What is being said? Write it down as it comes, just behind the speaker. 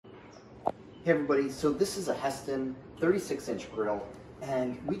Hey everybody, so this is a Hestan 36-inch grill,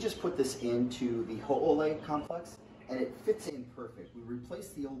 and we just put this into the Hoolei complex, and it fits in perfect. We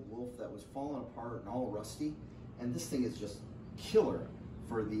replaced the old Wolf that was falling apart and all rusty, and this thing is just killer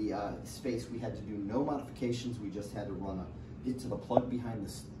for the space. We had to do no modifications. We just had to get to the plug behind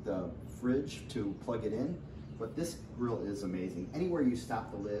the fridge to plug it in, but this grill is amazing. Anywhere you stop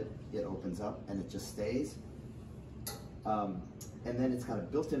the lid, it opens up and it just stays. And then it's got a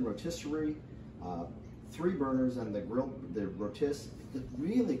built-in rotisserie, 3 burners on the grill, the rotis. The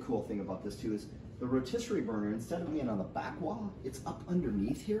really cool thing about this too is the rotisserie burner, instead of being on the back wall, it's up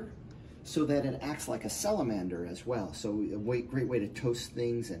underneath here so that it acts like a salamander as well. So a great way to toast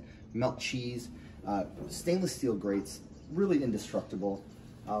things and melt cheese. Stainless steel grates, really indestructible.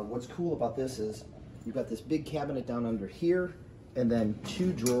 What's cool about this is you've got this big cabinet down under here and then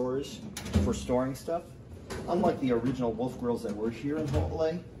 2 drawers for storing stuff. Unlike the original Wolf grills that were here in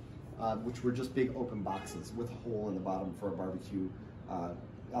Hoolei, which were just big open boxes with a hole in the bottom for a barbecue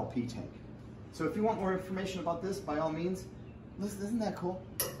LP tank. So if you want more information about this, by all means, listen, isn't that cool?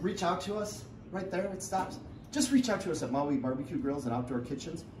 Reach out to us. Right there, it stops. Just reach out to us at Maui BBQ Grills and Outdoor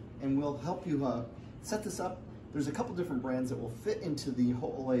Kitchens, and we'll help you set this up. There's a couple different brands that will fit into the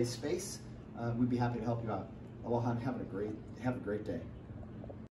Hoolei space. We'd be happy to help you out. Aloha and have a great day.